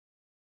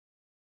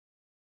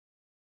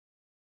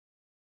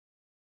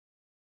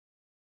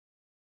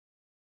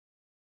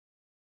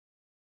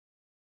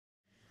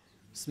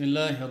بسم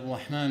الله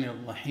الرحمن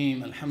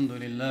الرحيم الحمد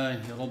لله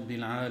رب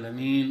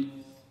العالمين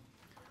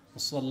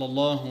وصلى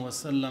الله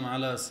وسلم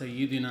على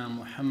سيدنا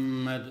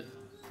محمد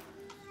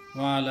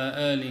وعلى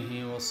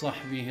آله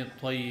وصحبه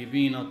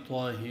الطيبين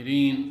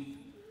الطاهرين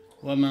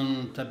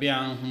ومن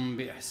تبعهم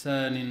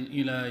بإحسان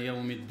إلى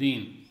يوم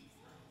الدين.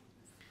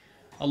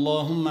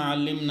 اللهم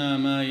علمنا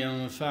ما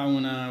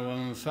ينفعنا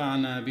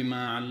وانفعنا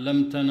بما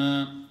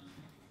علمتنا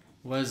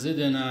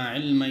وزدنا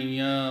علما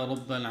يا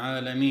رب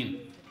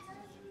العالمين.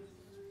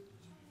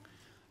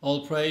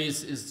 All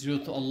praise is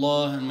due to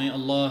Allah, and may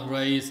Allah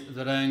raise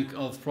the rank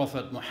of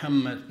Prophet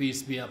Muhammad,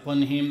 peace be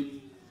upon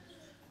him,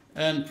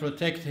 and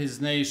protect his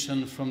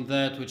nation from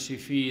that which he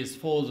fears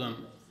for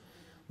them.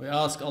 We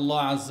ask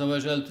Allah Azza wa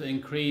Jal to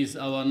increase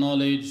our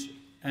knowledge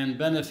and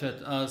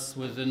benefit us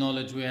with the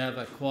knowledge we have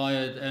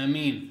acquired.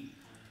 Ameen.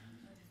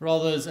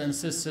 Brothers and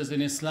sisters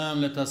in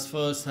Islam, let us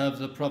first have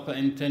the proper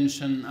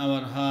intention in our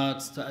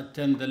hearts to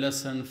attend the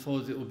lesson for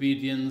the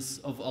obedience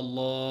of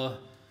Allah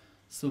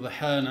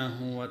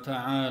subhanahu wa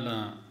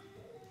ta'ala.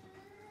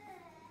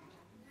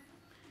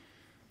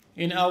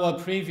 In our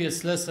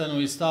previous lesson,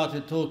 we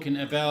started talking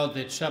about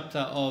the chapter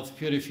of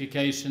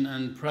purification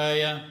and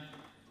prayer.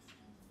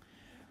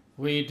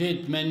 We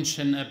did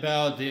mention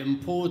about the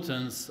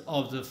importance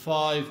of the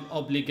 5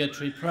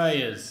 obligatory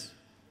prayers.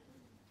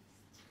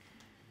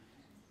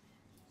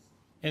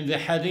 In the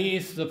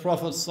hadith, the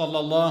Prophet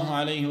sallallahu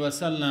alaihi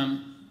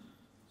wasallam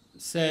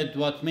said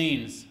what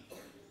means.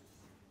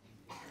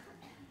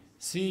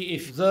 See,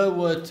 if there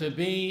were to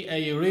be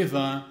a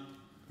river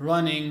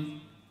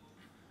running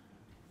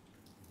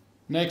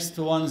next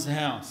to one's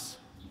house,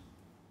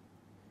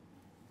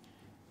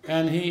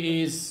 and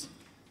he is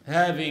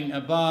having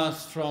a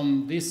bath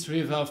from this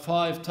river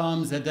 5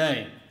 times a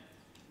day,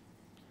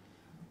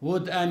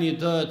 would any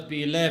dirt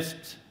be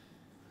left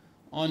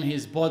on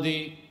his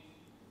body?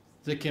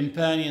 The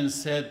companion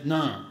said,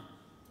 no.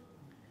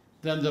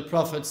 Then the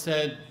Prophet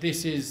said,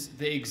 this is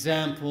the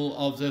example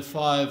of the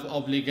 5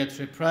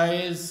 obligatory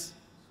prayers.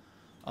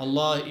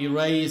 Allah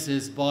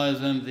erases by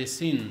them the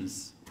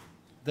sins,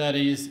 that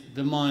is,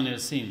 the minor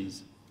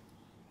sins.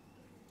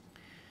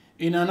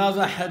 In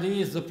another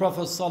hadith, the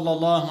Prophet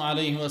sallallahu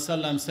alaihi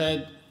wasallam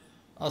said,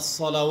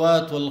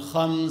 "As-salawatul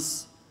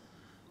khams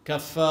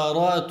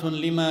kaffaratun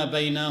lima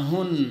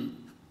baynahun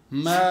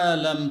ma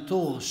lam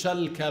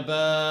tughshal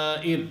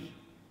kaba'ir."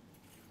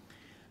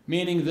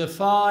 Meaning the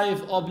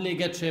 5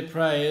 obligatory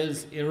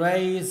prayers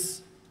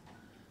erase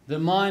the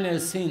minor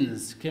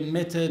sins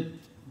committed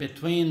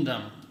between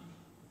them,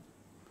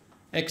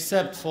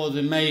 except for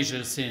the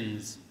major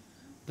sins.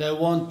 They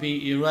won't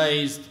be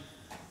erased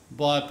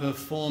by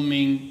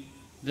performing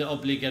the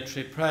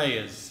obligatory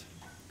prayers.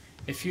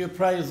 If you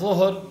pray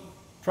Duhr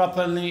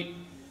properly,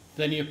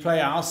 then you pray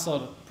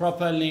Asr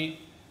properly,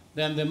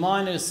 then the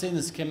minor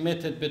sins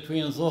committed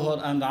between Duhr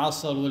and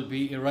Asr will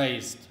be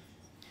erased.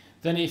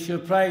 Then if you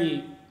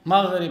pray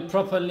Maghrib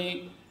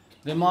properly,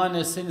 the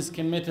minor sins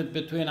committed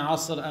between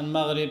Asr and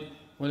Maghrib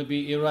will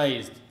be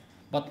erased,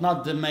 but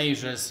not the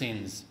major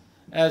sins.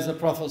 As the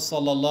Prophet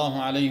sallallahu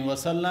alaihi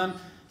wasallam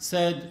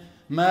said,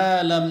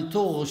 "Ma lam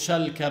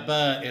tughshal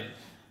kaba'ir,"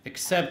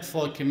 except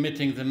for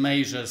committing the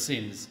major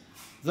sins.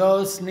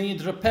 Those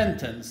need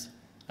repentance.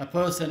 A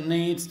person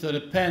needs to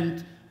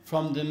repent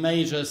from the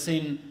major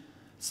sin,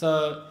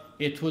 so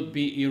it would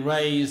be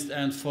erased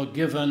and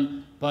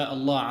forgiven by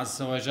Allah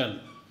Azza wa Jal.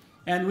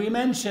 And we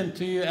mentioned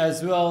to you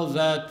as well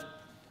that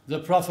the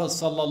Prophet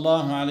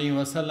sallallahu alaihi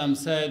wasallam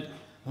said,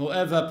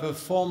 whoever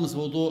performs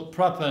wudu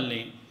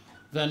properly,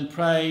 then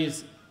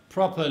prays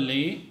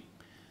properly,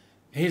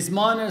 his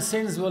minor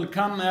sins will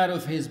come out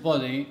of his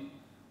body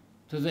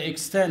to the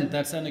extent,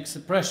 that's an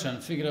expression,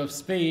 figure of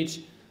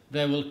speech,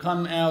 they will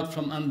come out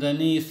from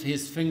underneath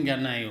his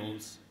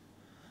fingernails.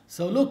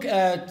 So look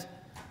at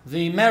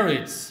the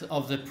merits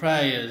of the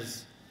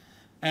prayers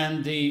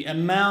and the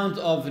amount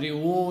of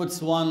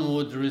rewards one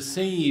would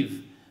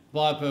receive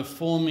by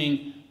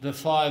performing the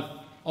 5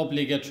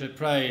 obligatory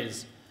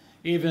prayers.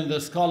 Even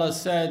the scholar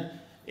said,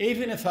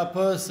 even if a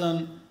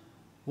person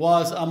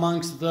was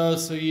amongst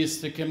those who used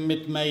to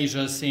commit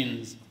major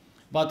sins,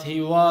 but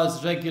he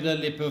was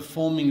regularly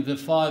performing the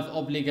 5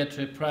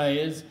 obligatory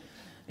prayers,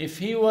 if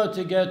he were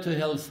to go to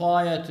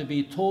hellfire to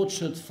be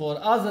tortured for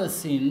other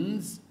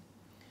sins,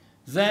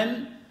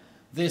 then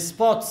the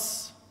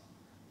spots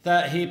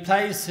that he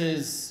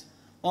places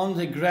on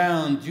the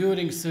ground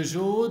during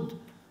sujood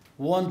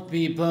won't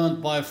be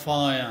burnt by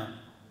fire.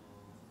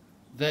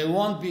 They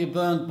won't be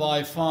burnt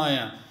by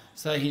fire.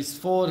 So his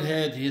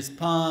forehead, his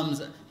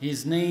palms,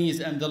 his knees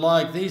and the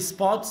like, these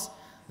spots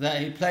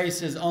that he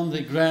places on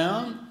the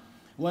ground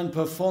when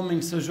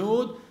performing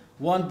sujood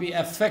won't be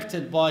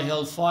affected by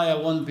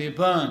hellfire, won't be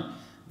burned.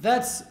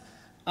 That's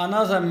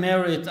another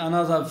merit,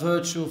 another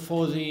virtue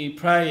for the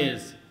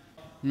prayers.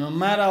 No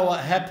matter what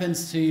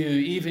happens to you,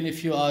 even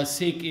if you are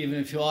sick, even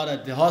if you are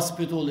at the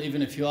hospital,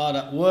 even if you are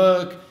at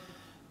work,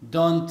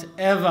 don't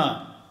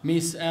ever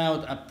miss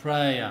out a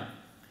prayer.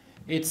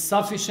 It's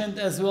sufficient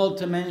as well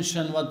to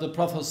mention what the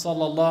Prophet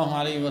sallallahu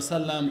alaihi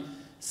wasallam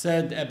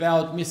said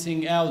about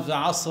missing out the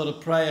Asr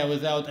prayer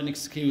without an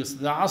excuse.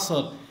 The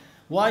Asr.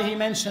 Why he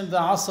mentioned the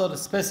Asr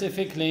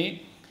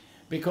specifically?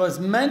 Because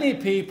many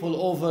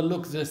people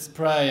overlook this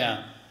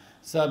prayer.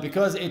 So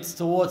because it's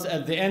towards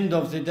at the end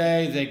of the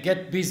day, they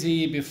get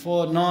busy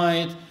before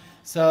night,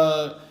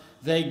 so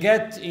they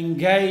get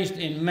engaged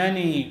in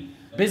many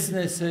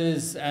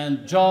businesses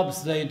and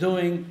jobs they're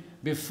doing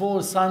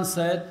before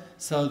sunset,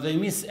 so they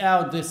miss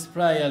out this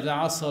prayer, the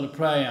Asr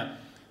prayer.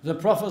 The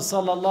Prophet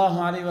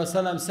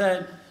ﷺ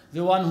said,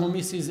 the one who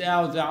misses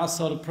out the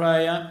Asr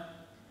prayer,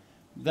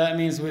 that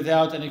means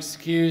without an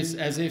excuse,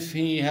 as if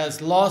he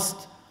has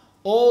lost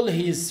all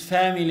his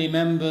family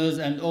members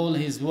and all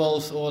his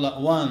wealth all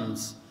at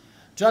once.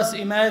 Just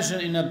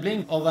imagine in a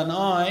blink of an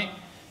eye,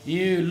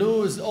 you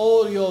lose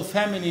all your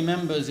family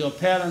members, your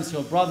parents,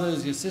 your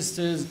brothers, your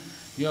sisters,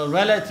 your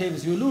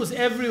relatives, you lose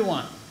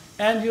everyone.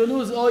 And you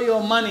lose all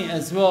your money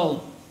as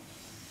well.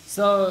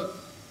 So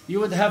you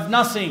would have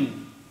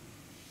nothing.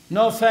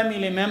 No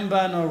family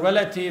member, no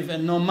relative,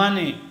 and no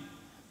money.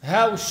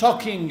 How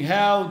shocking,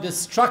 how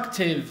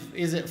destructive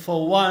is it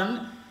for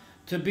one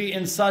to be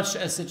in such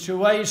a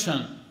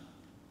situation?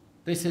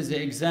 This is the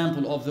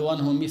example of the one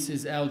who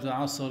misses out the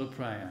Asr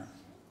prayer.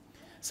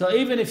 So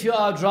even if you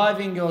are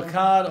driving your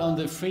car on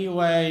the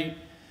freeway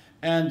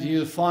and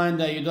you find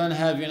that you don't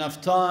have enough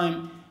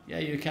time, yeah,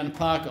 you can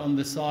park on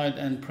the side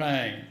and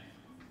pray.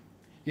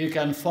 You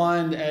can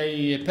find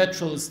a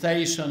petrol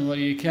station where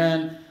you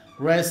can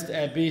rest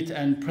a bit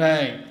and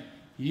pray.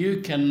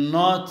 You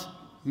cannot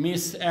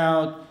miss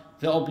out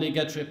the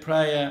obligatory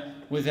prayer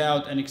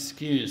without an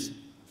excuse.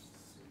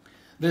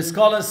 The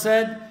scholar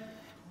said,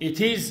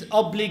 it is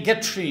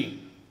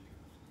obligatory.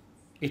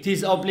 It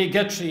is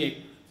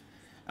obligatory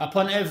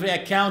upon every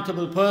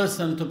accountable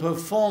person to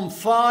perform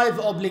 5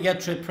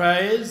 obligatory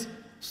prayers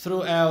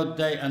throughout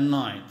day and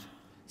night.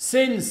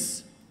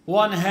 Since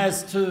one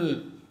has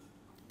to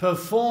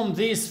perform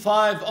these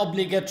 5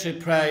 obligatory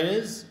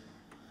prayers,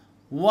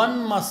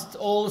 one must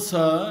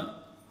also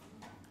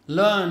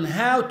learn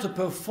how to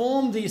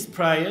perform these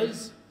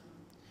prayers.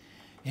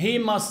 He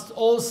must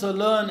also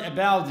learn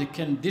about the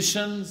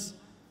conditions,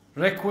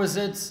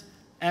 requisites,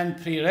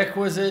 and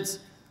prerequisites,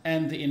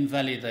 and the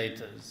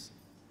invalidators.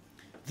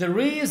 The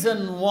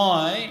reason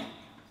why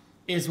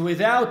is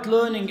without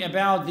learning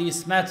about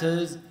these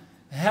matters,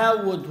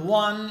 how would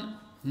one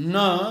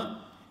know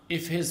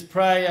if his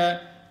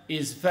prayer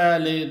is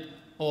valid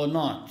or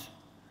not?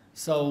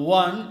 So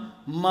one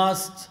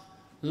must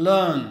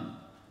learn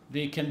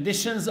the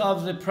conditions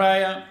of the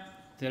prayer,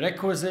 the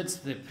requisites,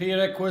 the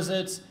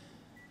prerequisites,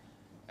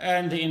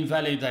 and the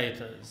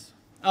invalidators.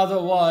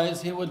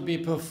 Otherwise, he would be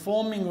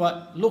performing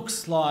what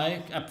looks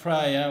like a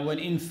prayer when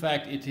in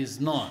fact it is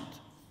not.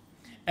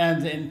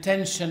 And the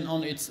intention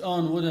on its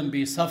own wouldn't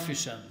be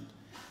sufficient.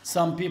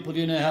 Some people,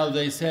 you know how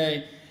they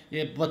say,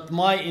 yeah, but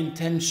my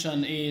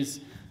intention is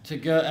to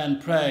go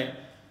and pray.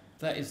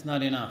 That is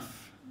not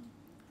enough.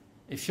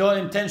 If your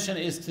intention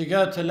is to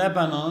go to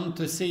Lebanon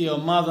to see your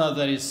mother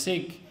that is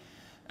sick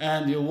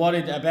and you're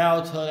worried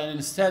about her, and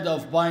instead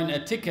of buying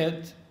a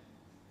ticket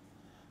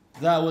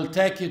that will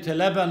take you to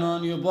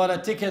Lebanon, you bought a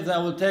ticket that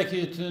will take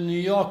you to New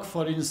York,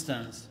 for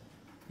instance,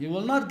 you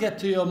will not get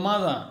to your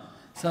mother.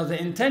 So the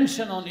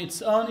intention on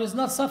its own is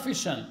not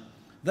sufficient.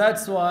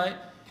 That's why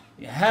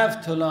you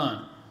have to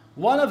learn.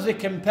 One of the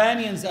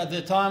companions at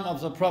the time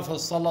of the Prophet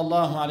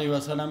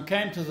ﷺ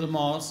came to the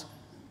mosque,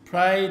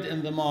 prayed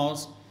in the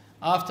mosque.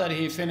 After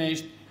he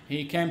finished,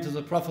 he came to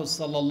the Prophet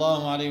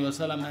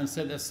ﷺ and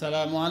said,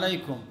 Assalamu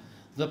alaikum.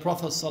 The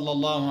Prophet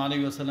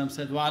ﷺ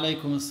said, Wa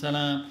alaikum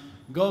assalam.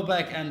 Go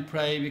back and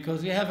pray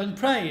because you haven't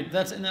prayed.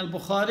 That's in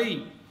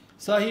Al-Bukhari.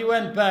 So he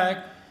went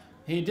back,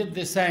 he did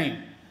the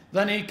same.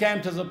 Then he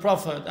came to the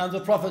Prophet and the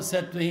Prophet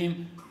said to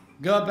him,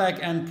 go back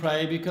and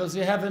pray because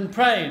you haven't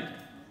prayed.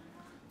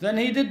 Then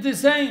he did the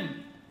same.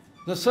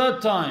 The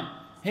third time,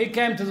 he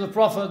came to the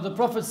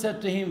Prophet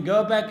said to him,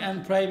 go back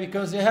and pray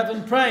because you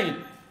haven't prayed.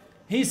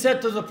 He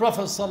said to the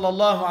Prophet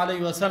sallallahu alaihi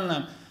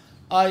wasallam,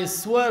 I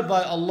swear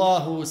by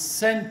Allah who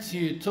sent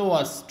you to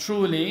us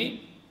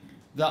truly,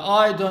 that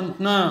I don't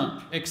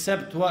know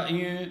except what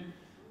you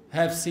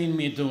have seen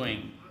me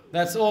doing.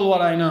 That's all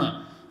what I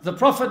know. The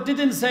Prophet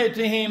didn't say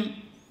to him,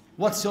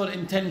 what's your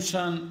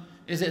intention?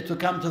 Is it to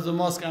come to the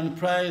mosque and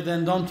pray?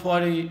 Then don't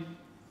worry.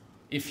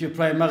 If you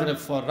pray Maghrib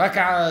 4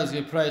 rak'ahs,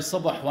 you pray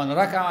Subh 1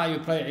 rak'ah, you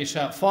pray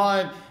Isha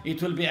 5,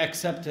 it will be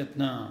accepted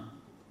now.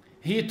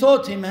 He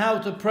taught him how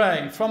to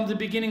pray from the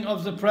beginning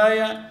of the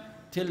prayer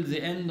till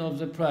the end of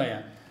the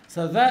prayer.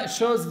 So that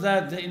shows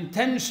that the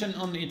intention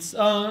on its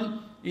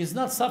own is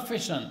not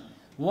sufficient.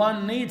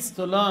 One needs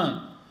to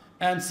learn.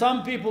 And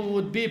some people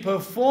would be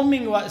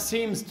performing what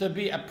seems to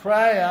be a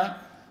prayer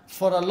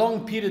for a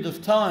long period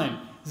of time.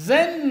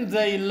 Then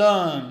they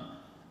learn.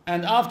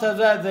 And after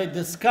that they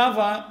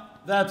discover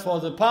that for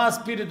the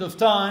past period of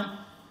time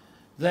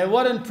they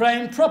weren't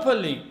praying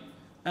properly.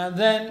 And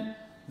then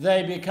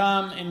they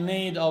become in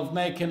need of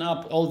making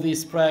up all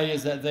these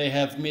prayers that they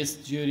have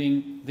missed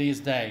during these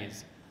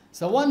days.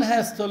 So one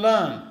has to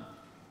learn.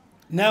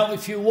 Now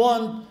if you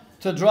want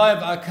To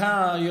drive a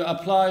car, you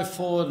apply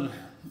for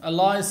a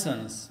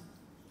license.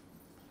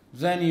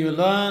 Then you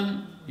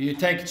learn, you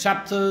take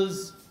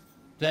chapters,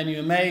 then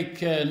you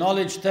make a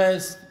knowledge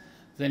test,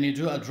 then you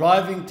do a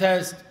driving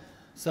test.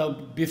 So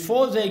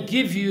before they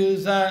give you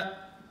the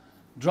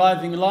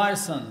driving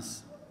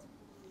license,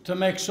 to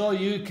make sure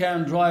you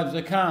can drive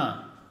the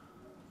car.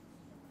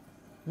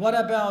 What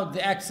about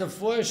the acts of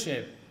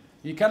worship?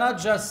 You cannot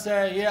just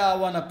say, yeah, I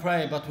want to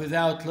pray, but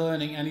without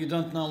learning, and you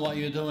don't know what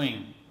you're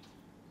doing.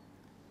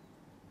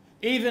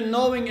 Even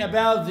knowing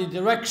about the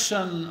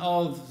direction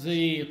of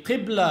the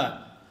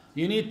Qibla,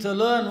 you need to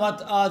learn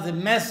what are the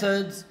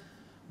methods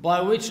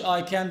by which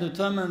I can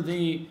determine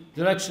the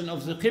direction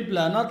of the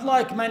Qibla. Not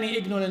like many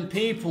ignorant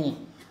people,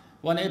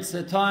 when it's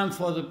the time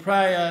for the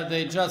prayer,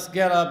 they just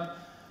get up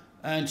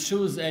and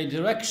choose a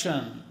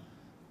direction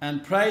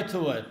and pray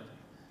to it.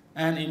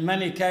 And in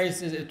many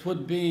cases, it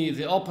would be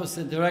the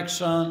opposite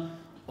direction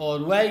or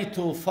way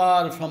too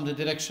far from the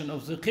direction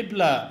of the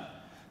Qibla.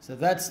 So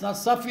that's not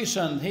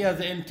sufficient. Here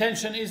the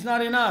intention is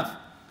not enough.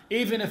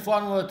 Even if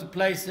one were to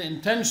place the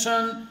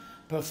intention,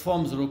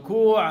 performs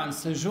ruku' and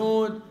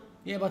sujood,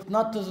 yeah, but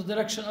not to the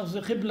direction of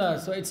the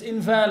Qibla, so it's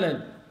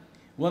invalid.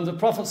 When the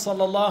Prophet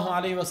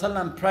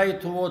ﷺ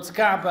prayed towards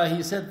Kaaba,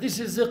 he said, this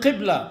is the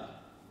Qibla.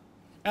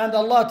 And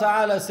Allah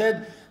Ta'ala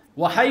said,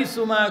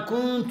 وَحَيْثُ مَا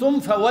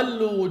كُنْتُمْ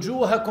فَوَلُّوا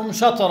وُجُوهَكُمْ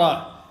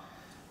شَطْرًا.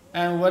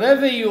 And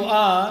wherever you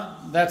are,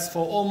 that's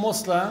for all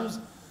Muslims,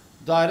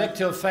 direct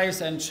your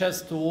face and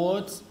chest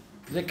towards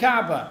the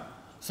Kaaba.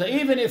 So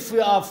even if we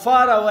are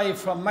far away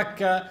from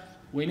Mecca,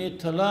 we need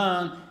to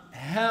learn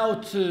how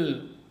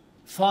to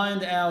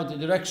find out the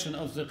direction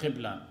of the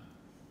Qibla.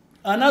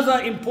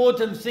 Another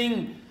important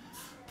thing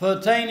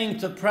pertaining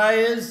to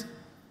prayers,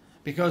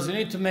 because you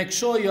need to make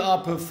sure you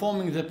are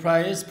performing the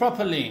prayers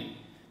properly,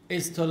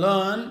 is to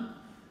learn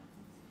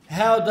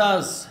how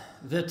does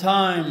the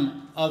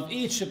time of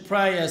each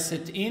prayer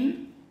sit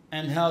in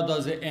and how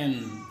does it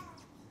end.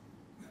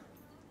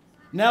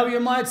 Now you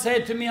might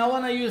say to me, I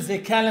want to use the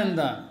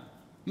calendar.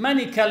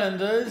 Many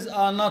calendars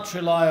are not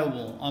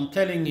reliable, I'm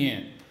telling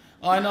you.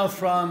 I know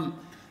from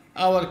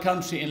our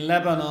country in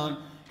Lebanon,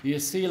 you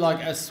see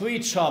like a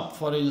sweet shop,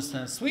 for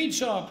instance. Sweet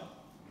shop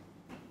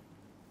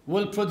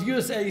will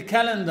produce a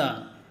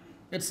calendar.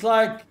 It's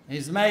like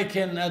he's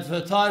making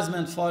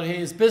advertisement for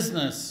his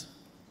business.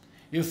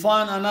 You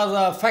find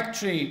another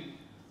factory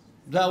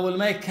that will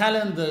make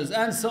calendars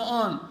and so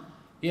on.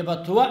 Yeah,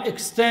 but to what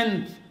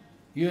extent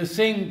you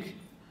think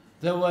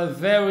they were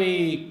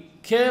very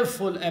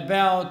careful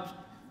about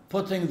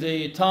putting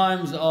the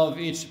times of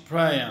each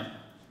prayer?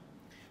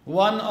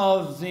 One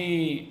of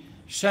the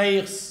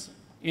sheikhs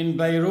in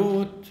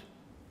Beirut,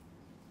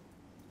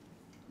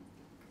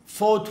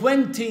 for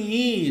 20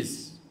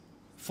 years,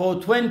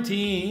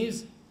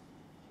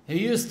 he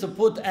used to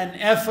put an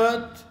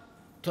effort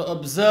to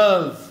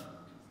observe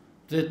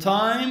the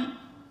time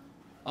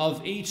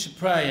of each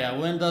prayer.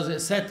 When does it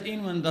set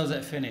in, when does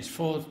it finish?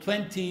 For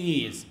 20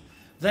 years.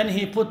 Then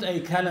he put a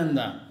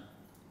calendar.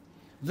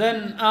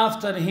 Then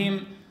after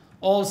him,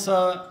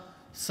 also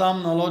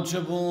some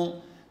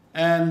knowledgeable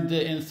and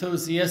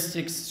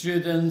enthusiastic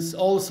students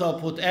also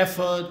put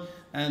effort,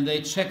 and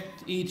they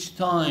checked each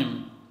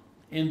time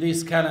in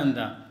this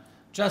calendar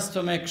just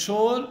to make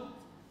sure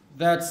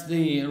that's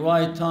the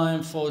right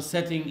time for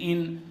setting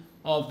in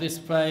of this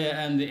prayer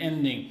and the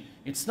ending.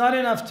 It's not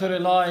enough to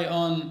rely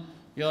on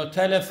your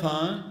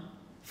telephone,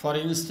 for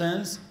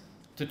instance,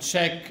 to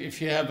check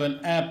if you have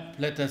an app,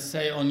 let us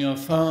say, on your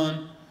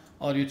phone,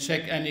 or you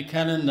check any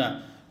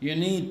calendar. You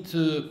need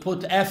to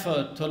put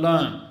effort to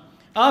learn.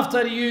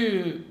 After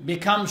you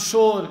become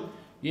sure,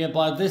 yeah,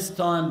 by this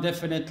time,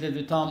 definitely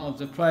the time of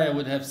the prayer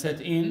would have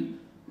set in,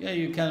 yeah,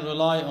 you can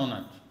rely on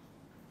it.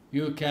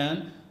 You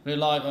can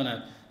rely on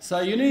it. So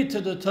you need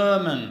to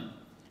determine,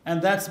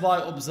 and that's by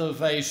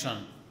observation.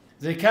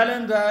 The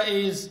calendar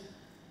is,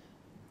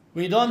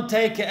 we don't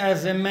take it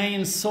as a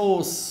main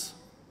source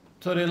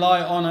to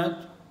rely on it.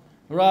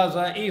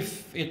 Rather,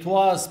 if it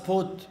was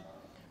put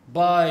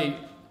by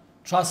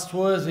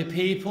trustworthy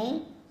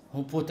people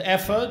who put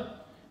effort,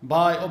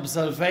 by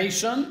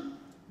observation,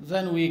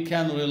 then we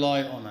can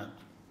rely on it.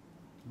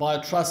 By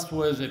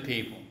trustworthy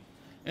people.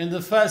 In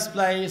the first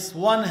place,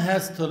 one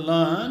has to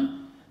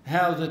learn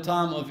how the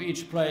time of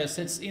each prayer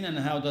sits in and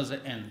how does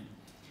it end.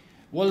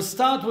 We'll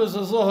start with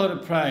the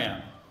Duhr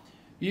prayer.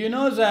 You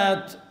know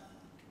that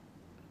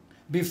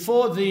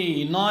before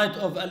the night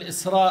of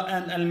Al-Isra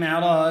and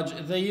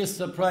Al-Mi'raj, they used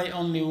to pray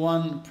only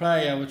one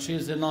prayer, which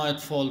is the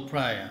nightfall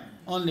prayer.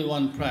 Only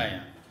one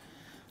prayer.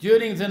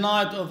 During the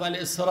night of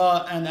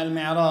Al-Isra and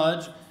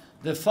Al-Mi'raj,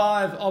 the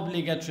 5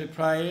 obligatory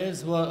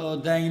prayers were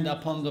ordained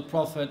upon the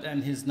Prophet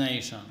and his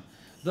nation.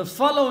 The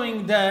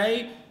following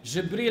day,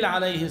 Jibreel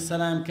alayhi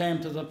salam came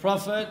to the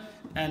Prophet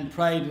and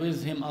prayed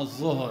with him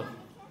al-Zuhr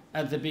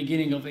at the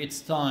beginning of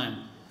its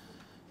time.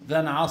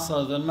 Then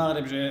Asr, then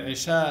Maghrib,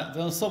 Isha,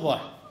 then Subh.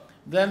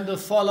 Then the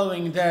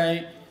following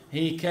day,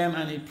 he came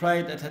and he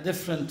prayed at a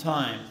different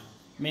time,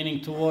 meaning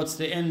towards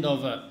the end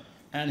of it.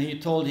 And he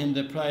told him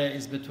the prayer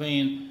is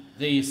between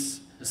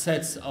these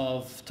sets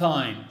of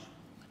time.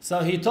 So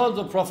he told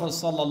the Prophet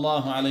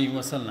sallallahu alaihi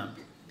wasallam.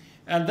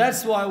 And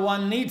that's why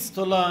one needs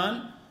to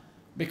learn,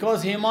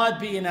 because he might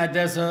be in a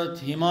desert,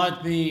 he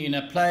might be in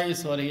a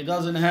place where he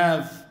doesn't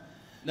have,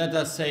 let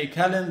us say,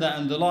 calendar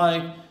and the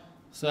like.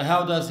 So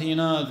how does he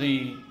know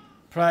the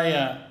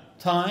prayer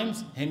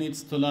times? He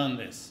needs to learn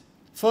this.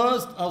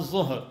 First,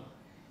 al-Zuhr.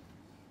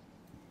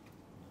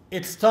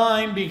 Its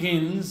time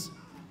begins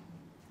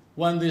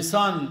when the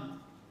sun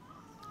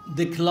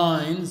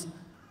declines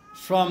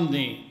from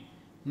the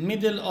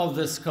middle of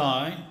the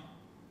sky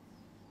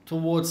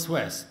towards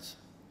west.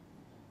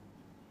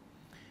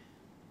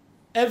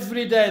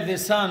 Every day the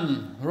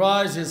sun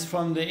rises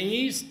from the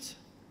east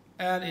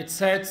and it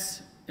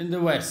sets in the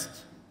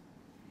west.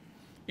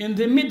 In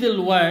the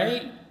middle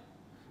way,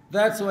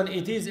 that's when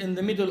it is in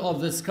the middle of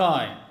the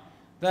sky.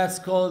 That's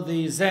called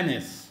the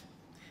zenith.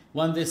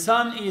 When the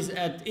sun is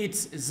at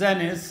its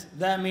zenith,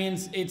 that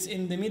means it's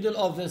in the middle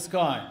of the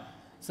sky.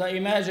 So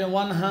imagine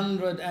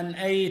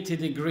 180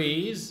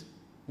 degrees,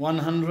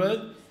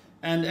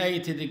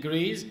 180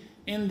 degrees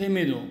in the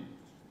middle.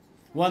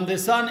 When the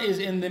sun is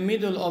in the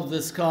middle of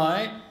the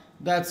sky,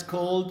 that's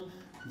called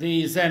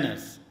the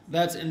zenith.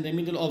 That's in the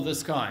middle of the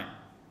sky.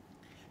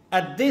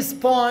 At this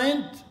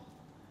point,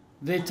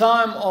 the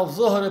time of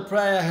Zuhr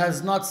prayer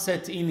has not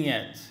set in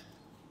yet.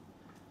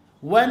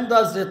 When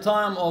does the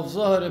time of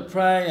Zuhr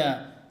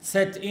prayer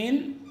set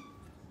in?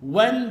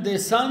 When the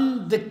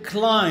sun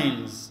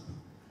declines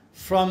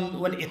from,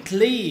 when it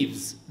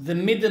leaves the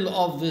middle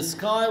of the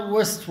sky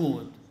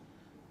westward,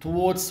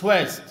 towards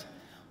west.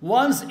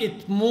 Once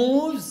it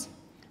moves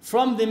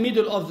from the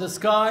middle of the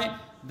sky,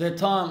 the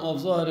time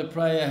of Zuhr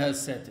prayer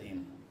has set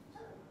in.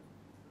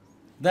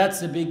 That's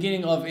the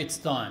beginning of its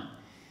time.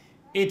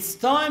 Its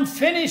time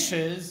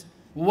finishes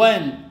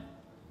when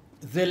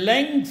the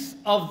length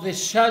of the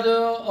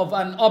shadow of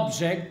an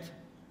object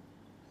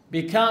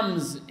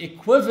becomes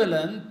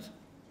equivalent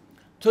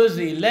to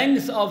the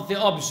length of the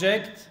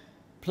object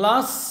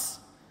plus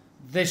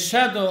the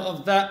shadow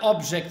of that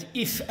object,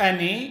 if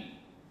any,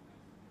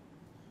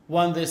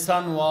 when the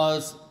sun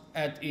was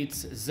at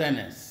its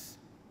zenith.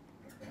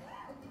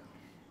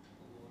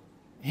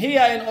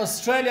 Here in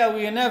Australia,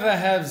 we never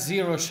have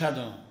zero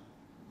shadow.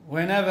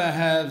 We never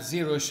have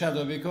zero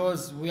shadow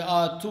because we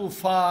are too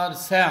far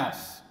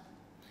south.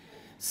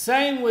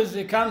 Same with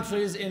the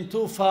countries in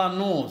too far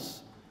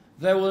north.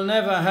 They will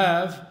never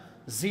have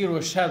zero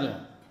shadow.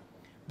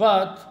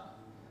 But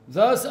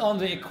those on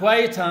the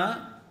equator,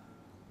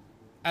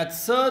 at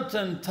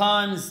certain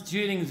times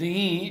during the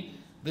year,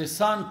 the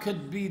sun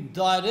could be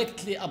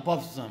directly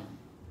above them.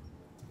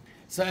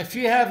 So if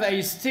you have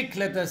a stick,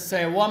 let us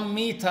say 1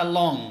 meter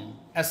long,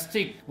 a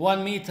stick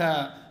 1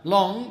 meter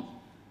long,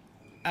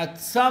 at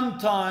some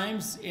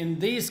times in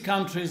these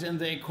countries in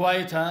the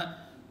equator,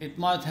 it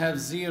might have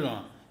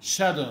zero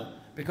shadow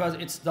because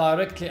it's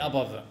directly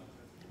above them.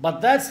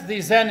 But that's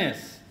the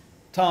zenith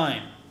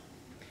time.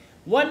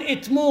 When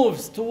it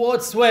moves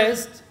towards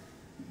west,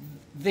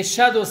 the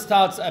shadow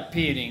starts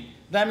appearing.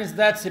 That means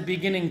that's the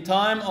beginning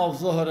time of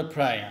Zuhr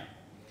prayer.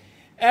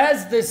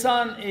 As the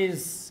sun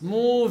is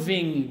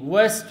moving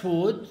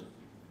westward,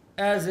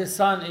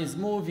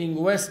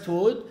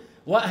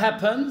 what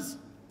happens?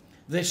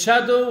 The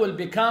shadow will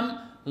become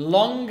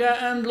longer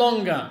and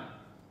longer.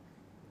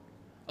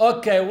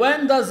 Okay,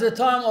 when does the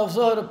time of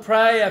Zuhr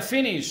prayer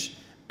finish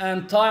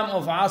and time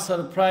of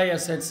Asr prayer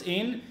sets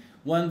in?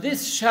 When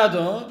this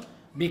shadow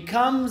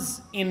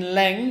becomes in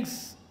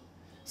length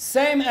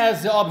same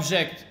as the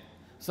object.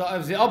 So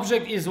if the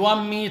object is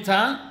 1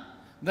 meter,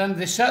 then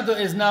the shadow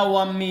is now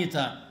 1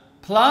 meter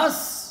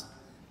plus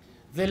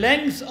the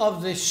length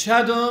of the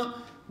shadow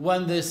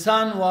when the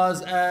sun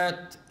was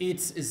at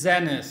its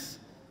zenith.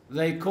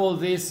 They call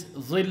this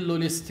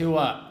Dhillul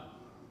Istiwa.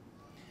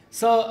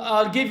 So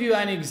I'll give you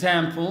an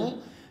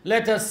example.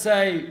 Let us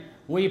say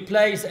we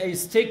place a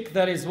stick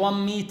that is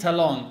 1 meter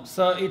long,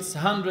 so it's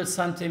 100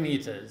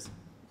 centimeters.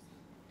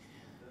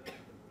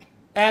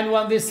 And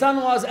when the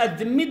sun was at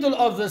the middle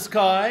of the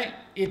sky,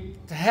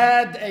 it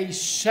had a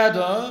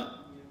shadow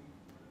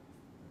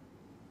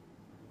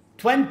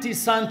 20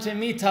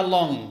 centimeter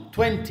long,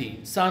 20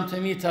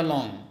 centimeter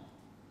long.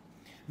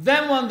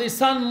 Then when the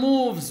sun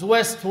moves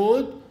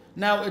westward,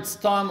 now it's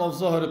time of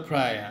Zuhr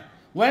prayer.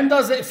 When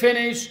does it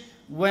finish?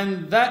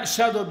 When that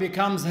shadow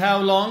becomes how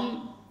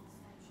long?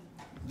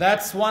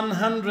 That's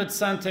 100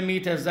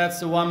 centimeters,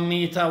 that's 1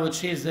 meter,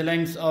 which is the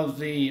length of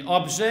the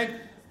object,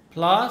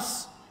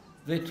 plus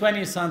the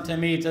 20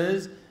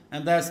 centimeters,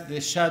 and that's the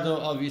shadow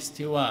of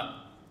Istiwa,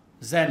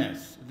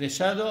 zenith. The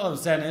shadow of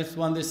zenith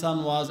when the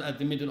sun was at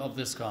the middle of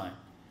the sky.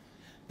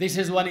 This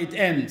is when it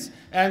ends.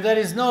 And there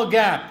is no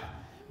gap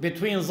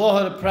between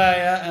Zuhr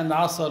prayer and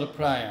Asr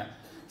prayer.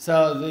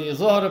 So the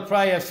Zuhr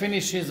prayer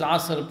finishes,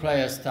 Asr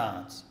prayer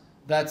starts.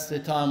 That's the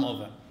time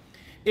of it.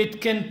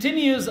 It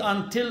continues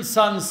until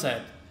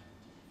sunset.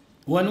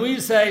 When we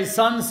say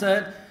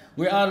sunset,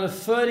 we are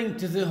referring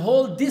to the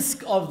whole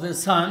disk of the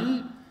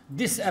sun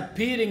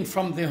disappearing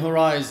from the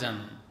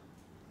horizon.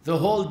 The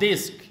whole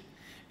disk.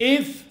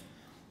 If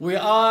we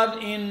are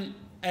in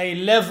a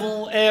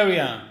level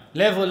area,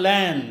 level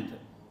land,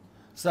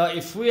 So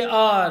if we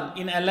are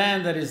in a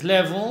land that is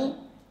level,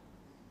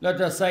 let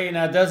us say in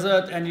a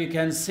desert, and you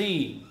can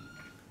see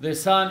the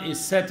sun is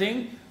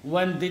setting,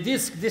 when the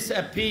disk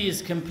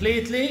disappears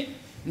completely,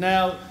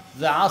 now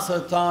the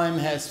Asr time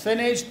has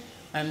finished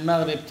and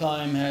Maghrib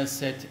time has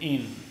set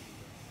in.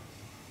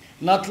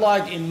 Not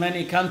like in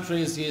many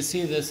countries you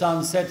see the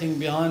sun setting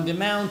behind the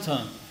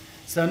mountain.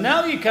 So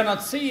now you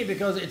cannot see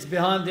because it's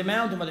behind the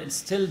mountain, but it's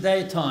still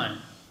daytime.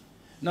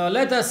 Now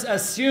let us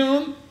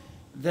assume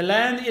the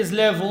land is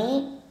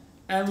level,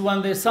 and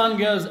when the sun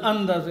goes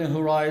under the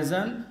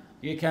horizon,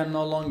 you can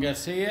no longer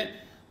see it.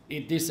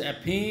 It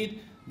disappeared.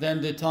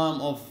 Then the time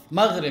of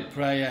Maghrib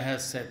prayer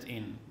has set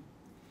in.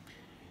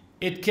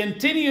 It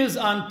continues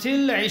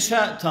until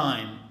Isha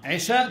time.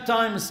 Isha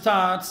time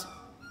starts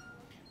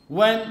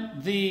when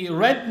the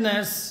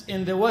redness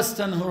in the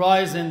western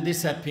horizon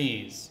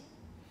disappears.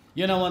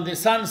 You know, when the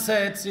sun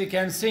sets, you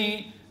can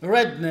see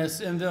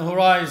redness in the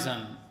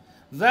horizon.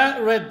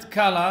 That red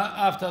color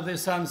after the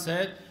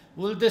sunset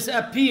will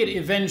disappear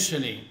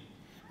eventually.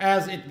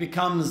 As it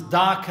becomes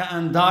darker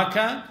and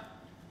darker,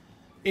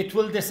 it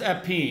will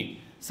disappear.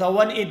 So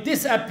when it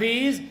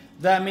disappears,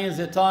 that means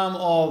the time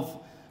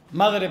of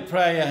Maghrib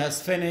prayer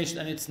has finished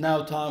and it's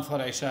now time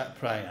for Isha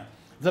prayer.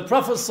 The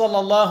Prophet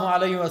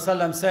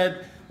ﷺ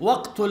said,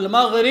 وَقْتُ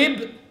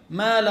الْمَغْرِبِ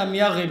مَا لَمْ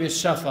يَغِبِ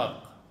الشَّفَقِ.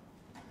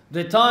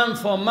 The time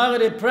for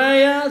Maghrib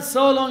prayer,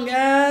 so long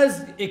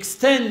as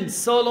extends,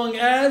 so long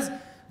as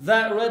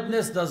that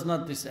redness does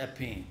not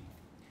disappear.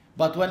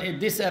 But when it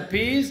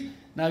disappears,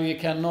 now you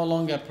can no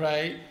longer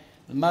pray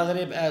the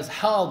Maghrib as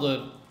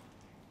hadir.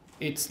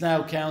 It's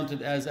now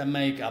counted as a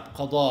make-up,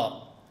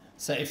 qada.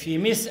 So if you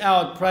miss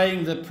out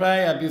praying the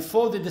prayer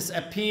before the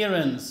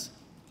disappearance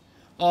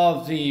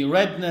of the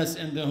redness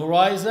in the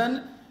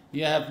horizon,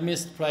 you have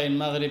missed praying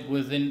Maghrib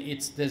within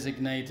its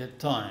designated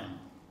time.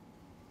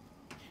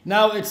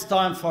 Now it's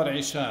time for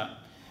Isha.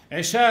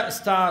 Isha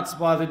starts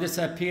by the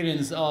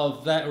disappearance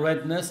of that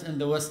redness in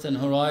the western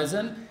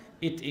horizon.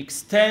 It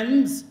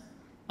extends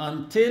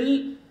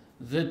until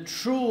the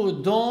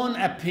true dawn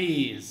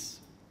appears.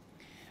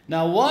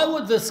 Now, why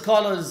would the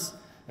scholars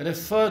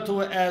refer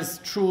to it as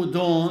true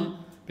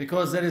dawn?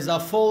 Because there is a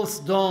false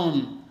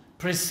dawn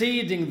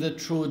preceding the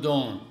true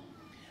dawn.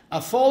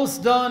 A false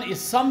dawn is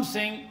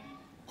something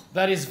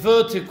that is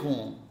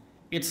vertical.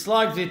 It's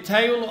like the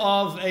tail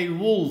of a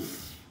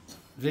wolf.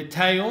 The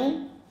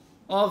tail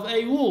of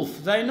a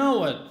wolf. They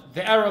know it.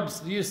 The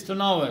Arabs used to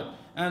know it.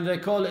 And they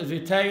call it the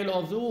tail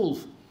of the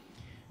wolf.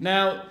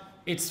 Now,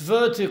 it's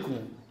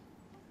vertical.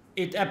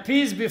 It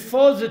appears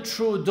before the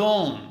true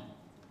dawn.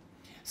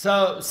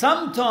 So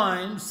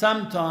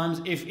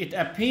sometimes if it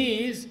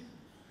appears,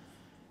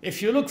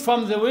 if you look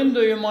from the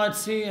window, you might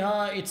see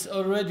it's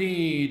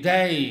already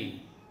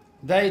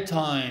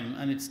daytime,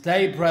 and it's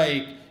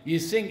daybreak. You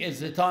think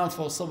it's the time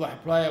for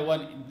Subh prayer,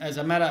 when as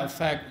a matter of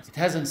fact, it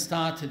hasn't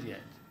started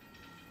yet.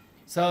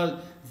 So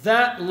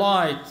that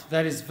light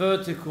that is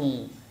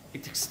vertical,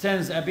 it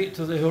extends a bit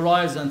to the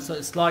horizon, so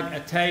it's like a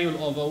tail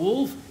of a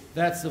wolf.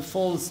 That's the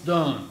false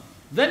dawn.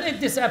 Then it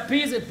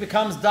disappears, it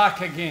becomes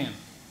dark again.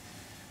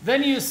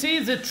 Then you see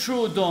the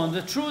true dawn.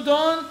 The true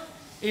dawn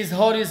is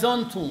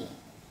horizontal,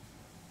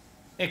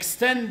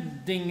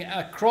 extending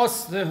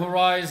across the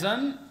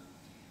horizon.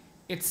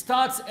 It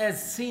starts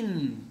as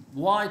thin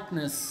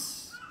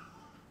whiteness.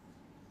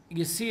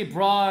 You see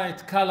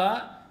bright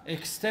color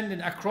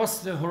extending across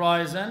the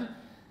horizon.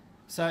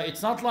 So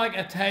it's not like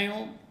a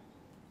tail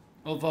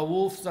of a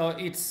wolf, so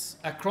it's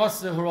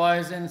across the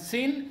horizon,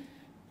 thin.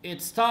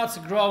 It starts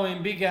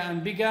growing bigger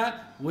and bigger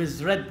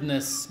with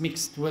redness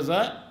mixed with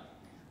it.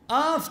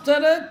 After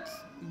it,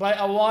 by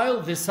a while,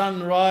 the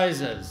sun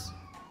rises.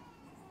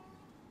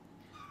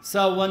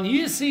 So when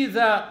you see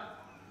that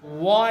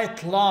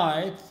white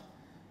light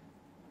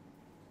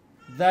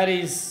that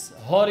is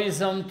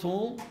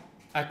horizontal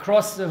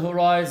across the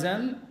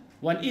horizon,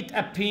 when it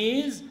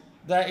appears,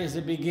 that is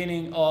the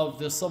beginning of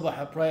the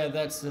Subh prayer.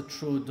 That's the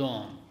true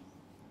dawn.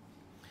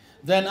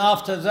 Then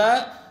after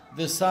that,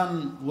 the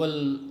sun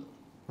will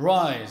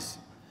rise.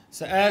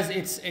 So as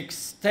it's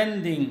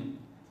extending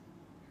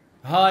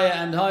higher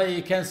and higher,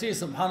 you can see,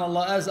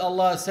 subhanallah, as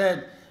Allah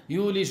said,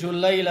 يُولِجُ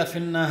اللَّيْلَ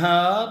فِي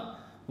النَّهَارِ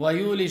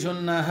وَيُولِجُ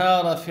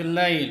النَّهَارَ فِي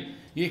اللَّيْلِ.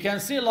 You can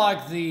see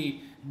like the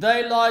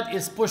daylight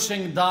is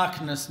pushing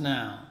darkness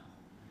now.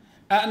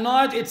 At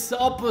night it's the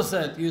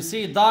opposite. You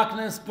see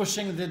darkness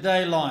pushing the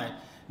daylight.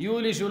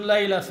 يُولِجُ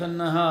اللَّيْلَ فِي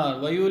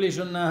النَّهَارِ وَيُولِجُ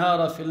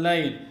النَّهَارَ فِي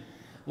اللَّيْلِ.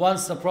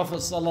 Once the Prophet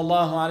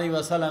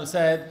ﷺ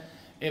said,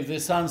 if the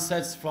sun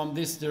sets from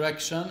this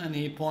direction, and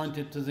he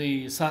pointed to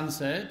the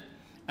sunset,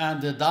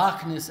 and the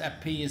darkness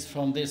appears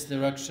from this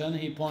direction,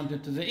 he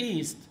pointed to the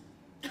east,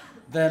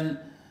 then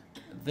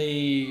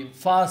the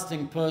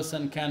fasting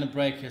person can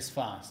break his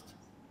fast.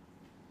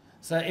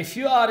 So if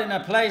you are in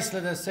a place,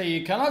 let us say,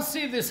 you cannot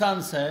see the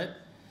sunset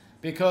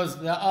because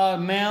there are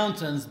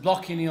mountains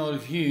blocking your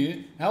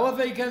view,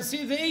 however, you can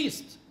see the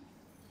east.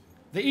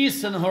 The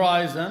eastern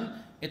horizon,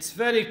 it's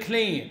very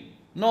clear,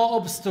 no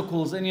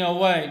obstacles in your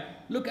way.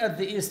 Look at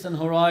the eastern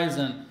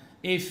horizon.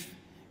 If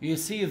you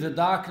see the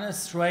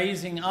darkness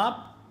raising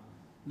up,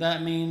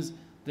 that means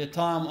the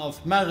time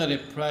of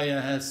Maghrib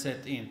prayer has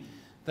set in.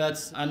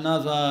 That's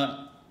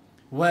another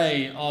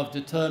way of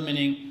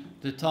determining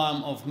the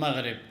time of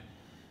Maghrib.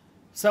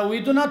 So we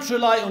do not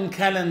rely on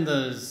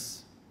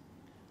calendars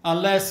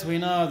unless we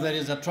know there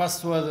is a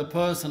trustworthy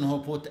person who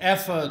put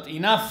effort,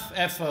 enough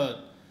effort,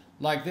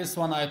 like this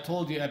one I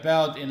told you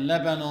about in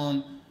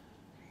Lebanon.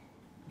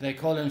 They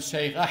call him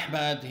Sheikh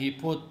Ahmed. He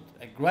put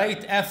a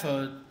great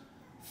effort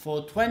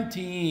for 20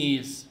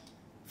 years,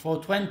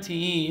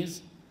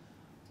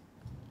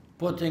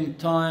 putting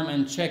time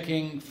and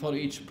checking for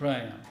each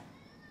prayer.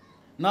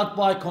 Not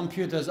by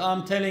computers.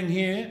 I'm telling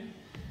you,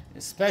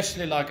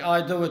 especially like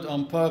I do it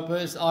on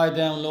purpose, I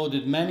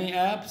downloaded many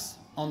apps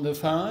on the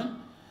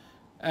phone,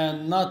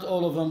 and not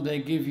all of them, they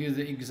give you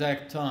the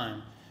exact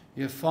time.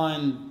 You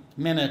find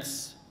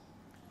minutes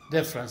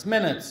difference,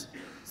 minutes.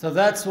 So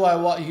that's why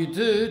what you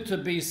do to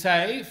be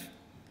safe,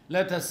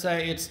 let us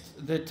say it's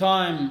the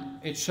time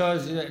it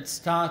shows you that it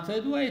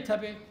started, wait a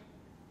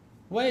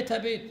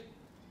bit.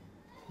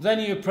 Then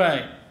you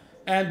pray.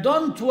 And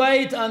don't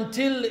wait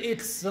until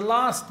it's the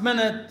last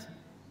minute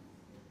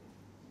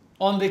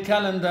on the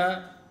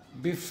calendar.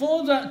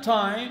 Before that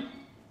time,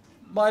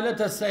 by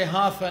let us say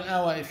half an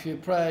hour, if you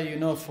pray, you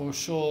know for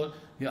sure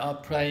you are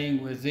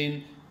praying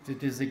within the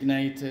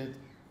designated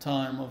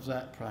time of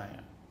that prayer.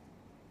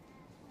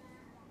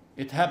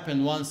 It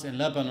happened once in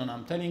Lebanon.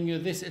 I'm telling you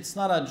this, it's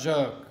not a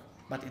joke,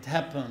 but it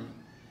happened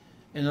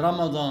in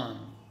Ramadan.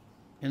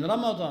 In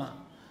Ramadan,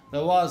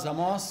 there was a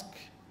mosque.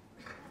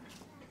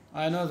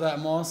 I know that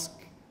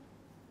mosque.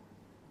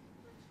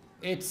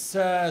 It's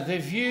the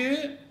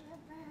view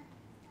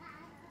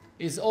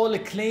is all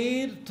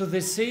clear to the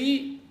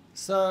sea.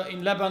 So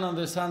in Lebanon,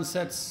 the sun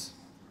sets,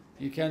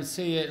 you can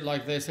see it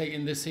like they say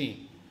in the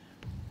sea.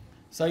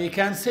 So you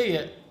can see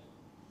it.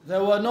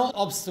 There were no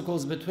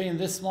obstacles between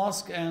this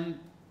mosque and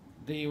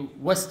the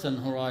western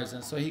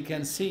horizon, so he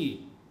can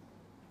see.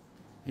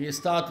 He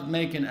started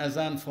making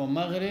azan for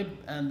Maghrib,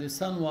 and the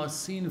sun was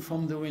seen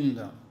from the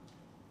window.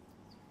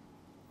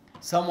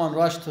 Someone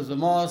rushed to the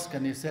mosque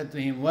and he said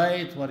to him,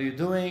 wait, what are you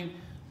doing?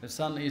 The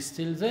sun is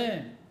still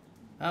there.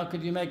 How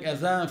could you make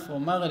azan for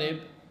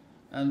Maghrib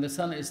and the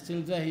sun is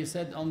still there? He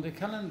said, on the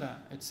calendar,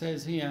 it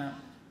says here,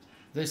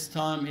 this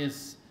time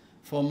is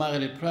for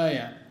Maghrib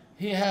prayer.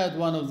 He had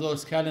one of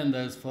those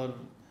calendars for,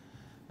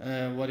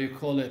 what do you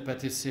call it,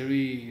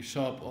 patisserie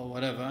shop or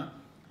whatever.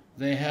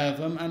 They have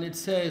them, and it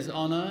says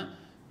on it,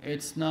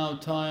 it's now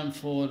time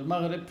for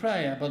Maghrib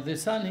prayer. But the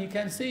sun, he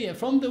can see it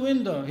from the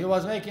window. He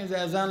was making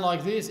the azan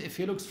like this. If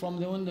he looks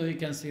from the window, he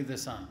can see the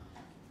sun.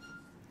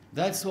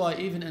 That's why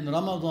even in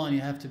Ramadan,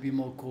 you have to be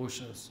more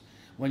cautious.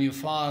 When you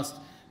fast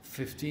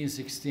 15,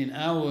 16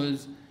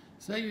 hours,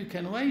 so you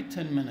can wait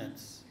 10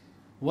 minutes.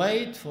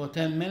 Wait for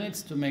 10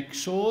 minutes to make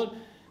sure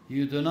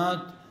you do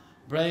not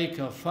break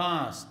your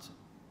fast.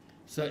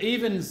 So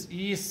even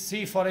you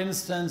see, for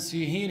instance,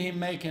 you hear him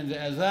making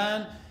the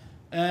azan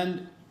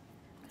and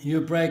you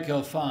break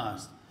your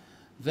fast.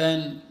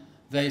 Then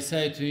they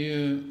say to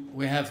you,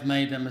 we have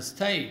made a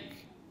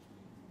mistake.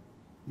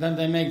 Then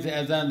they make the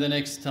adhan the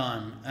next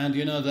time. And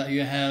you know that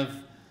you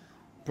have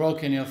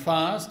broken your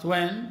fast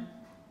when?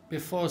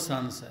 Before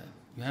sunset.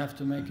 You have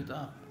to make it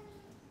up.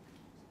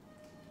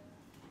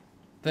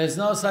 There's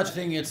no such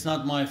thing, it's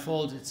not my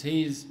fault, it's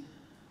his,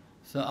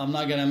 so I'm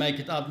not going to make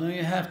it up. No,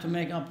 you have to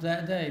make up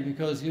that day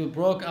because you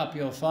broke up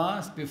your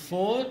fast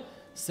before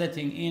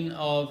setting in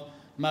of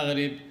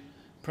Maghrib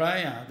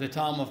prayer, the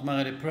time of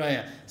Maghrib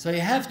prayer. So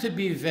you have to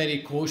be very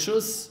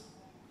cautious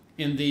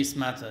in these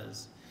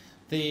matters.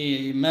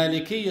 The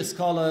Maliki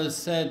scholars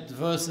said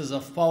verses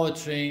of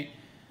poetry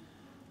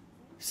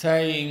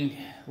saying,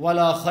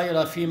 وَلَا خَيْرَ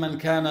فِي مَنْ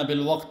كَانَ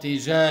بِالْوَقْتِ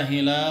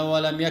جَاهِلًا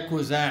وَلَمْ يَكُ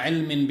ذَا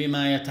عِلْمٍ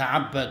بِمَا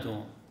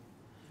يَتَعَبَّدُ.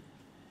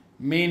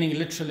 Meaning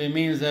literally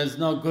means there's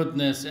no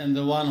goodness in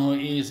the one who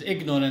is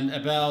ignorant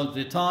about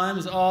the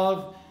times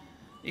of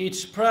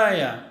each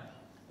prayer,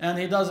 and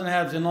he doesn't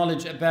have the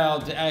knowledge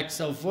about the acts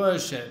of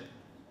worship.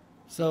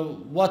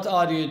 So what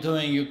are you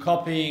doing? You're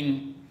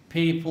copying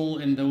people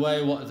in the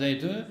way what they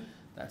do?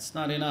 That's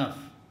not enough,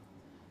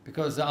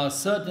 because there are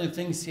certain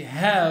things you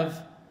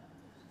have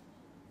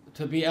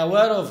to be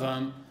aware of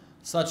them,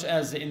 such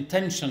as the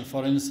intention,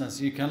 for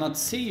instance. You cannot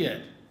see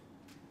it.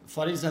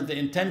 For instance, the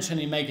intention,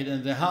 you make it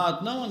in the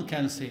heart, no one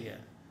can see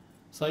it.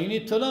 So you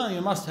need to learn,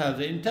 you must have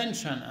the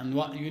intention and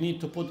what you need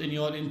to put in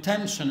your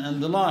intention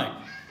and the like.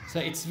 So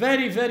it's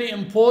very, very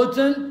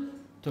important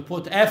to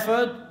put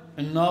effort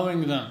in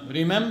knowing them,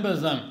 remember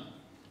them.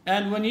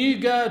 And when you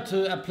go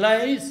to a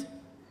place,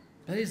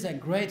 there is a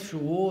great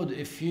reward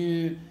if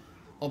you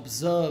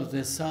observe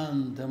the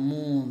sun, the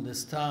moon, the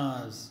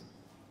stars,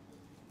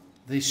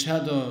 the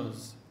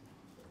shadows,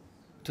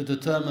 to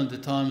determine the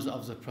times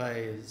of the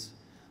prayers.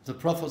 The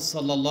Prophet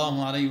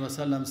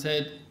ﷺ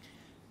said,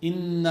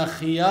 إِنَّ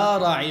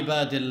خِيَارَ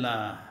عِبَادِ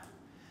اللَّهِ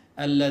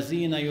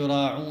الَّذِينَ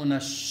يُرَاعُونَ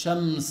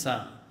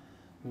الشَّمْسَ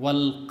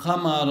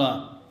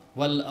وَالْقَمَرَ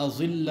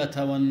وَالْأَظِلَّةَ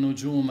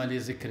وَالنُّجُومَ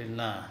لِذِكْرِ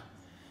اللَّهِ.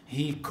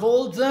 He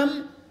called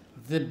them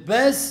the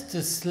best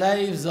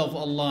slaves of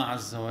Allah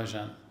Azza wa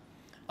Jal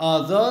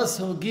are those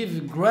who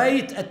give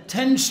great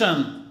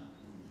attention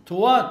to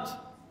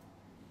what?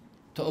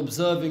 To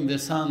observing the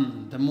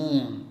sun, the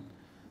moon,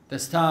 the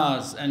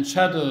stars and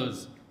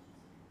shadows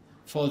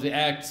for the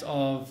acts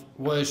of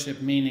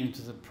worship, meaning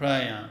to the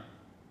prayer.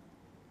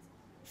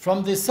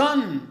 From the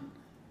sun,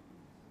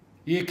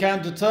 you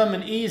can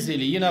determine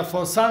easily. You know,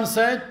 for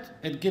sunset,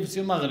 it gives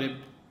you Maghrib.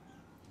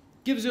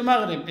 Gives you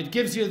Maghrib. It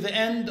gives you the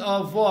end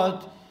of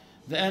what?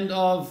 The end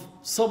of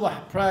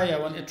Subh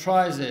prayer when it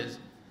rises.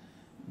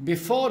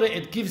 Before it,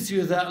 it gives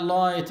you that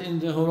light in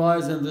the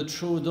horizon, the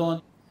true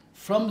dawn.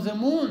 From the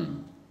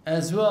moon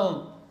as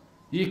well.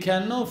 You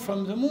can know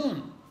from the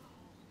moon.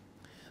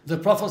 The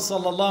Prophet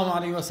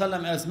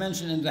ﷺ, as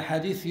mentioned in the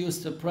hadith,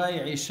 used to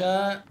pray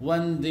Isha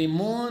when the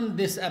moon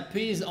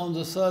disappears on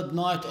the third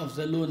night of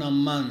the lunar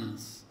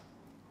month.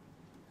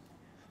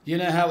 You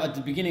know how at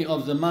the beginning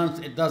of the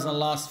month it doesn't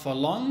last for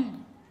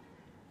long?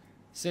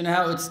 So you know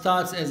how it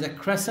starts as a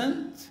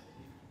crescent?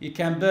 You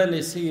can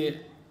barely see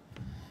it.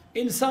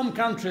 In some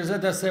countries,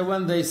 let us say,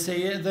 when they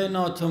see it, they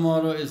know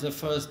tomorrow is the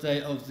first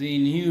day of the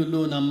new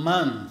lunar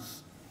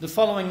month. The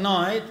following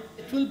night,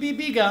 it will be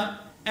bigger.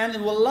 And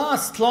it will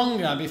last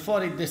longer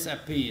before it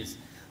disappears.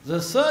 The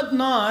third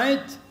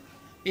night,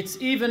 it's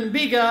even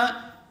bigger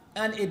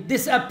and it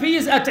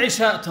disappears at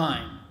Isha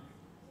time.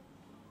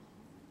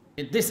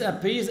 It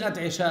disappears at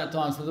Isha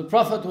time. So the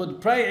Prophet would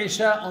pray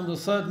Isha on the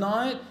third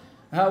night.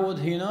 How would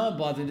he know?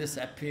 By the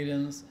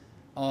disappearance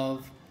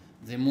of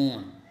the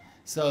moon.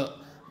 So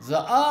there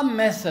are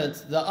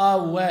methods, there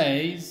are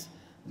ways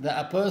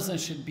that a person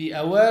should be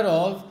aware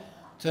of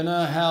to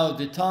know how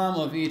the time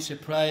of each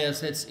prayer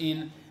sets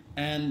in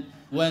and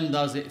when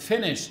does it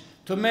finish,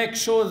 to make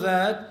sure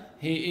that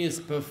he is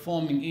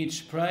performing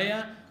each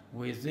prayer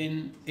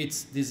within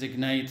its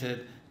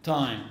designated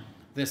time.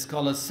 The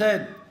scholar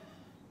said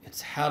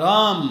it's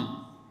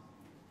haram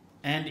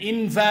and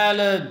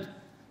invalid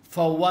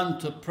for one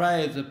to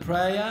pray the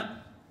prayer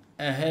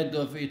ahead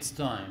of its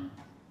time.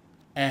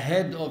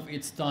 Ahead of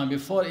its time,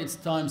 before its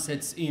time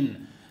sets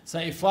in. So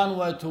if one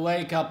were to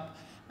wake up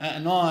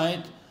at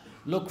night,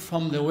 look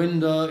from the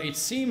window, it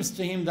seems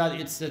to him that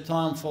it's the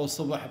time for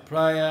Subh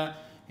prayer,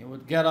 he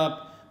would get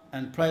up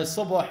and pray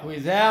Subh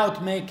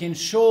without making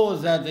sure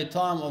that the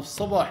time of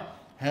Subh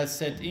has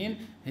set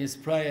in, his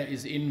prayer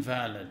is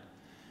invalid.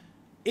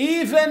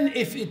 Even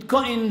if it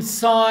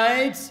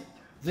coincides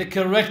the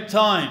correct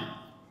time.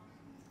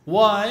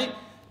 Why?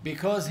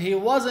 Because he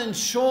wasn't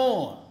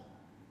sure.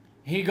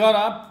 He got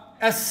up,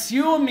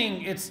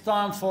 assuming it's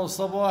time for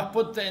Subh,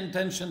 put the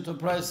intention to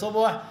pray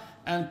Subh,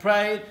 and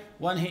prayed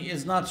when he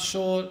is not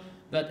sure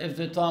that if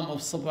the time of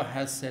Subh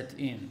has set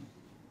in.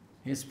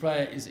 His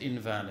prayer is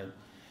invalid.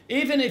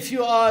 Even if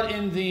you are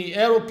in the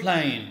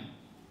aeroplane,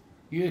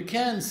 you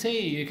can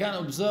see, you can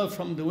observe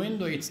from the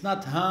window, it's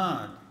not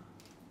hard.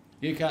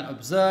 You can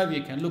observe,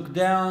 you can look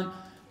down,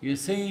 you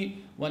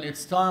see when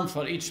it's time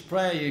for each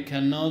prayer, you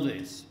can know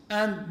this.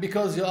 And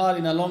because you are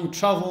in a long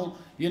travel,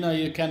 you know,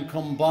 you can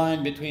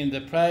combine between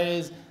the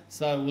prayers.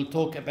 So we'll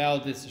talk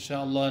about this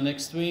inshallah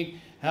next week.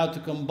 How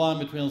to combine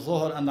between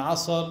Dhuhr and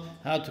Asr,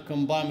 how to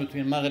combine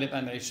between Maghrib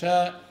and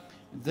Isha.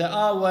 There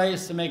are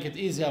ways to make it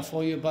easier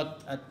for you,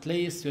 but at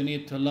least you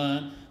need to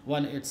learn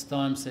when its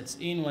time sets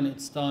in, when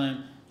its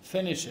time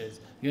finishes.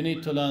 You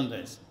need to learn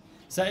this.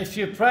 So if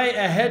you pray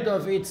ahead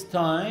of its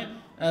time,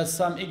 as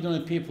some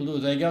ignorant people do,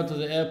 they go to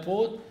the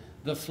airport,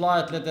 the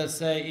flight, let us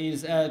say,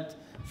 is at,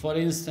 for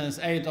instance,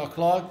 8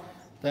 o'clock.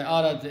 They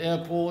are at the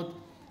airport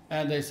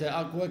and they say,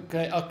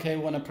 okay,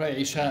 we want to pray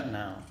Isha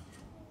now.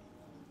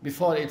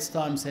 Before its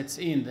time sets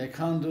in, they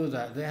can't do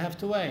that. They have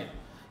to wait.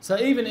 So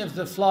even if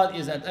the flight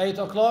is at 8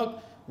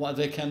 o'clock, what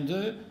they can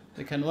do,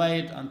 they can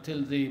wait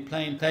until the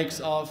plane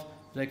takes off.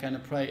 They can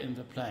pray in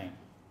the plane.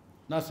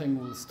 Nothing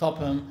will stop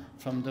them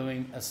from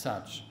doing as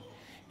such.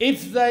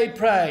 If they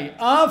pray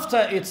after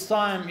its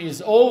time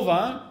is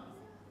over,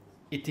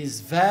 it is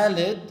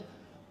valid,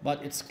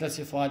 but it's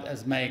classified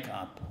as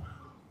make-up,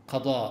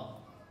 qada.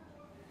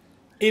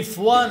 If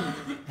one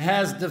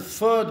has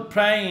deferred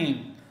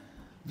praying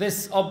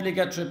this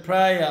obligatory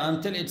prayer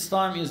until its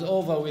time is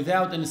over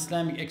without an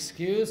Islamic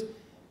excuse,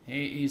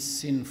 he is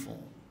sinful.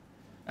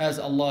 As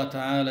Allah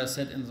Ta'ala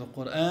said in the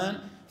Quran,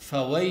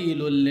 فَوَيْلٌ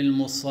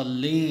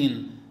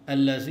لِلْمُصَلِّينَ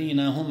الَّذِينَ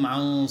هُمْ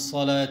عَنْ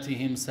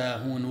صَلَاتِهِمْ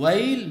سَاهُونَ.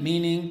 Wail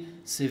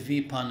meaning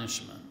severe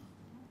punishment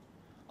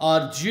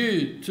are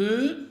due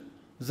to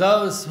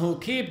those who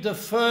keep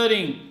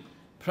deferring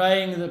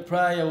praying the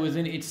prayer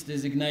within its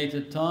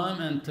designated time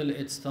until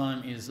its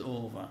time is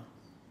over.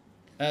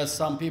 As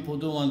some people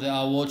do when they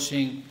are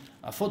watching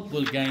a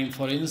football game,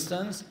 for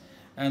instance,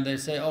 and they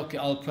say, okay,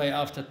 I'll pray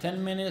after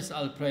 10 minutes,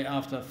 I'll pray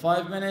after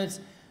 5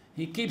 minutes.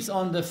 He keeps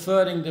on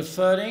deferring,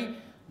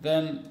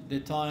 then the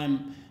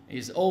time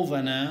is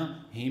over now.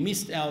 He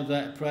missed out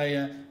that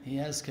prayer. He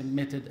has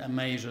committed a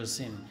major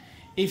sin.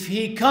 If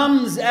he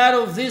comes out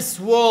of this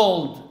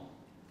world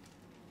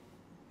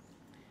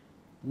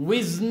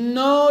with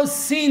no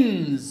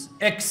sins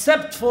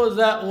except for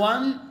that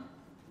one,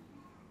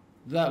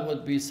 that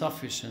would be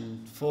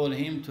sufficient for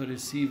him to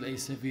receive a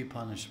severe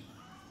punishment.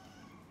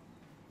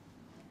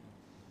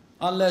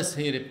 unless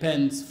he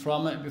repents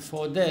from it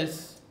before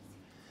death.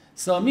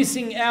 So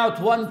missing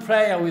out one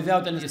prayer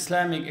without an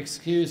Islamic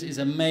excuse is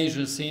a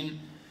major sin.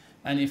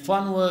 And if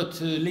one were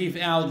to leave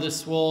out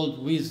this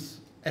world with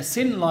a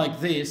sin like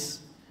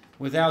this,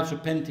 without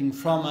repenting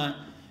from it,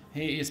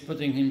 he is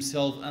putting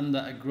himself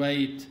under a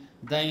great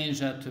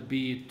danger to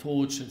be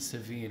tortured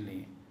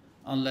severely,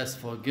 unless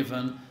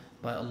forgiven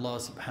by Allah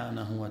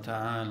subhanahu wa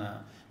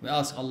ta'ala. We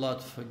ask Allah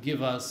to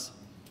forgive us,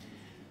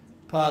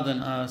 pardon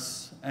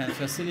us, and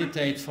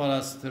facilitate for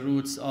us the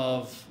roots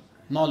of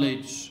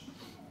knowledge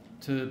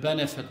to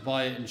benefit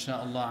by it,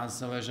 insha'Allah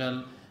azza wa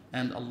jal.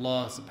 And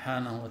Allah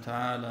subhanahu wa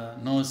ta'ala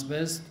knows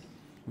best.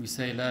 We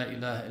say La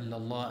ilaha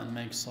illallah and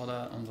make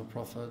salah on the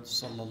Prophet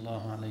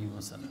sallallahu alayhi wa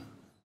sallam.